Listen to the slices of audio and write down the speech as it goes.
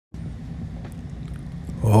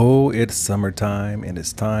Oh, it's summertime and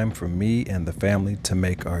it's time for me and the family to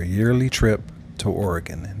make our yearly trip to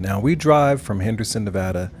Oregon. Now we drive from Henderson,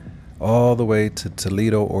 Nevada all the way to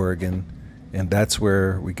Toledo, Oregon, and that's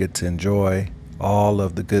where we get to enjoy all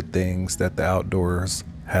of the good things that the outdoors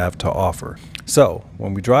have to offer. So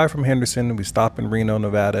when we drive from Henderson, we stop in Reno,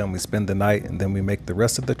 Nevada, and we spend the night, and then we make the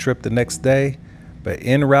rest of the trip the next day. But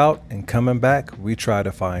en route and coming back, we try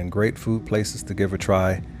to find great food places to give a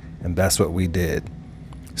try, and that's what we did.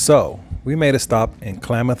 So we made a stop in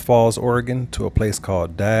Klamath Falls, Oregon to a place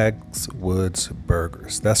called Dagwood's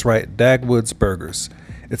Burgers. That's right, Dagwood's Burgers.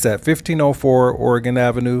 It's at 1504 Oregon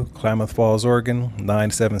Avenue, Klamath Falls, Oregon,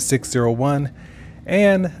 97601.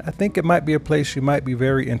 And I think it might be a place you might be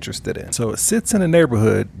very interested in. So it sits in a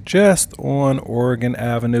neighborhood just on Oregon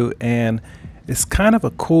Avenue, and it's kind of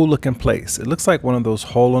a cool looking place. It looks like one of those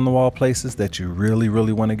hole in the wall places that you really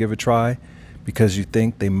want to give a try because you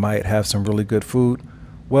think they might have some really good food.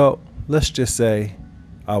 Well, let's just say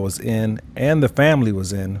I was in and the family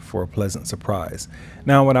was in for a pleasant surprise.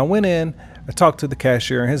 Now, when I went in, I talked to the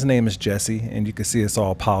cashier, and his name is Jesse, and you can see it's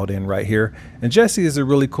all piled in right here. And Jesse is a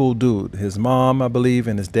really cool dude. His mom, I believe,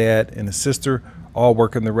 and his dad and his sister all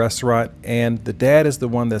work in the restaurant, and the dad is the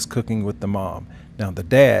one that's cooking with the mom. Now, the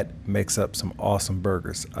dad makes up some awesome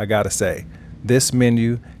burgers. I gotta say, this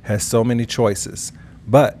menu has so many choices,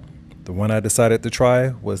 but the one I decided to try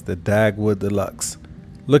was the Dagwood Deluxe.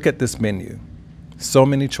 Look at this menu. So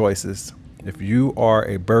many choices. If you are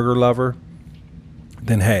a burger lover,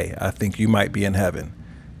 then hey, I think you might be in heaven.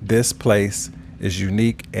 This place is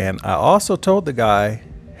unique, and I also told the guy,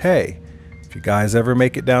 hey, if you guys ever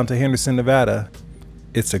make it down to Henderson, Nevada,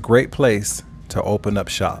 it's a great place to open up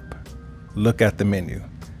shop. Look at the menu.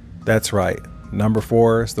 That's right, number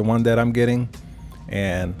 4 is the one that I'm getting,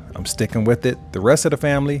 and I'm sticking with it. The rest of the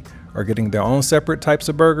family are getting their own separate types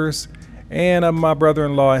of burgers, and my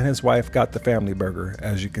brother-in-law and his wife got the family burger,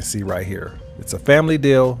 as you can see right here. It's a family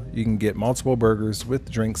deal. You can get multiple burgers with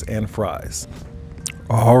drinks and fries.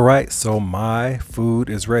 All right, so my food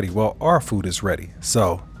is ready. Well, our food is ready.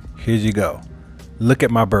 So here you go. Look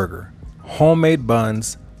at my burger. Homemade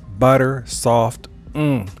buns, butter, soft,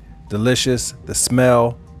 delicious. The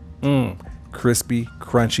smell, crispy,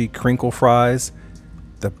 crunchy, crinkle fries.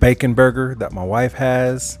 The bacon burger that my wife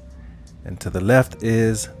has. And to the left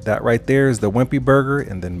is that right there is the Wimpy burger,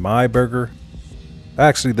 and then my burger,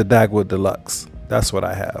 actually the Dagwood Deluxe. That's what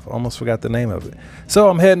I have. Almost forgot the name of it. So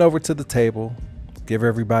I'm heading over to the table, give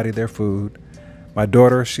everybody their food. My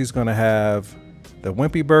daughter, she's gonna have the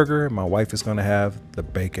Wimpy burger. My wife is gonna have the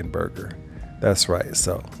bacon burger. That's right.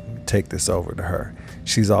 So take this over to her.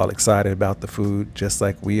 She's all excited about the food, just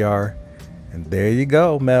like we are. And there you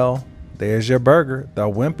go, Mel. There's your burger, the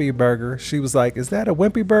Wimpy burger. She was like, is that a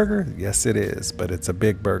Wimpy burger? Yes, it is, but it's a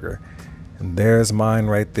big burger. And there's mine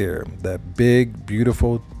right there, that big,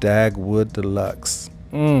 beautiful Dagwood Deluxe.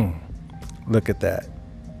 Look at that.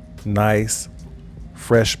 Nice,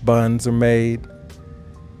 fresh buns are made.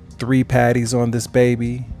 3 patties on this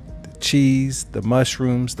baby. The cheese, the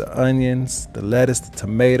mushrooms, the onions, the lettuce, the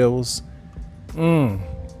tomatoes.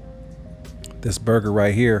 This burger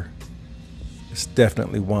right here is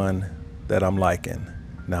definitely one that I'm liking.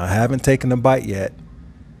 Now, I haven't taken a bite yet,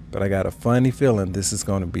 but I got a funny feeling this is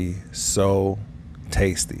going to be so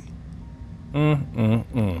tasty.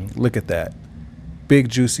 Look at that. Big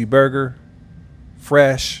juicy burger,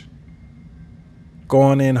 fresh,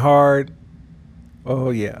 going in hard.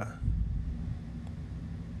 Oh yeah.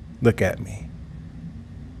 Look at me.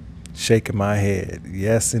 Shaking my head.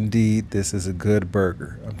 Yes, indeed, this is a good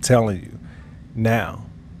burger. I'm telling you. Now,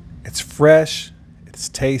 it's fresh, it's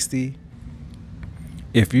tasty.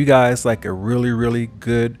 If you guys like a really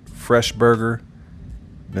good fresh burger,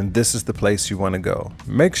 then this is the place you want to go.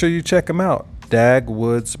 Make sure you check them out.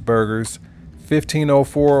 Dagwood's Burgers,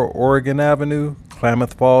 1504 Oregon Avenue,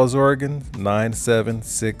 Klamath Falls, Oregon,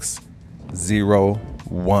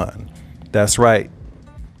 97601. That's right.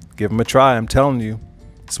 Give them a try. I'm telling you,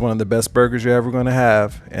 it's one of the best burgers you're ever going to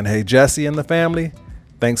have. And hey, Jesse and the family,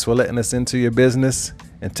 thanks for letting us into your business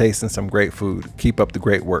and tasting some great food. Keep up the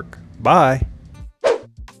great work. Bye.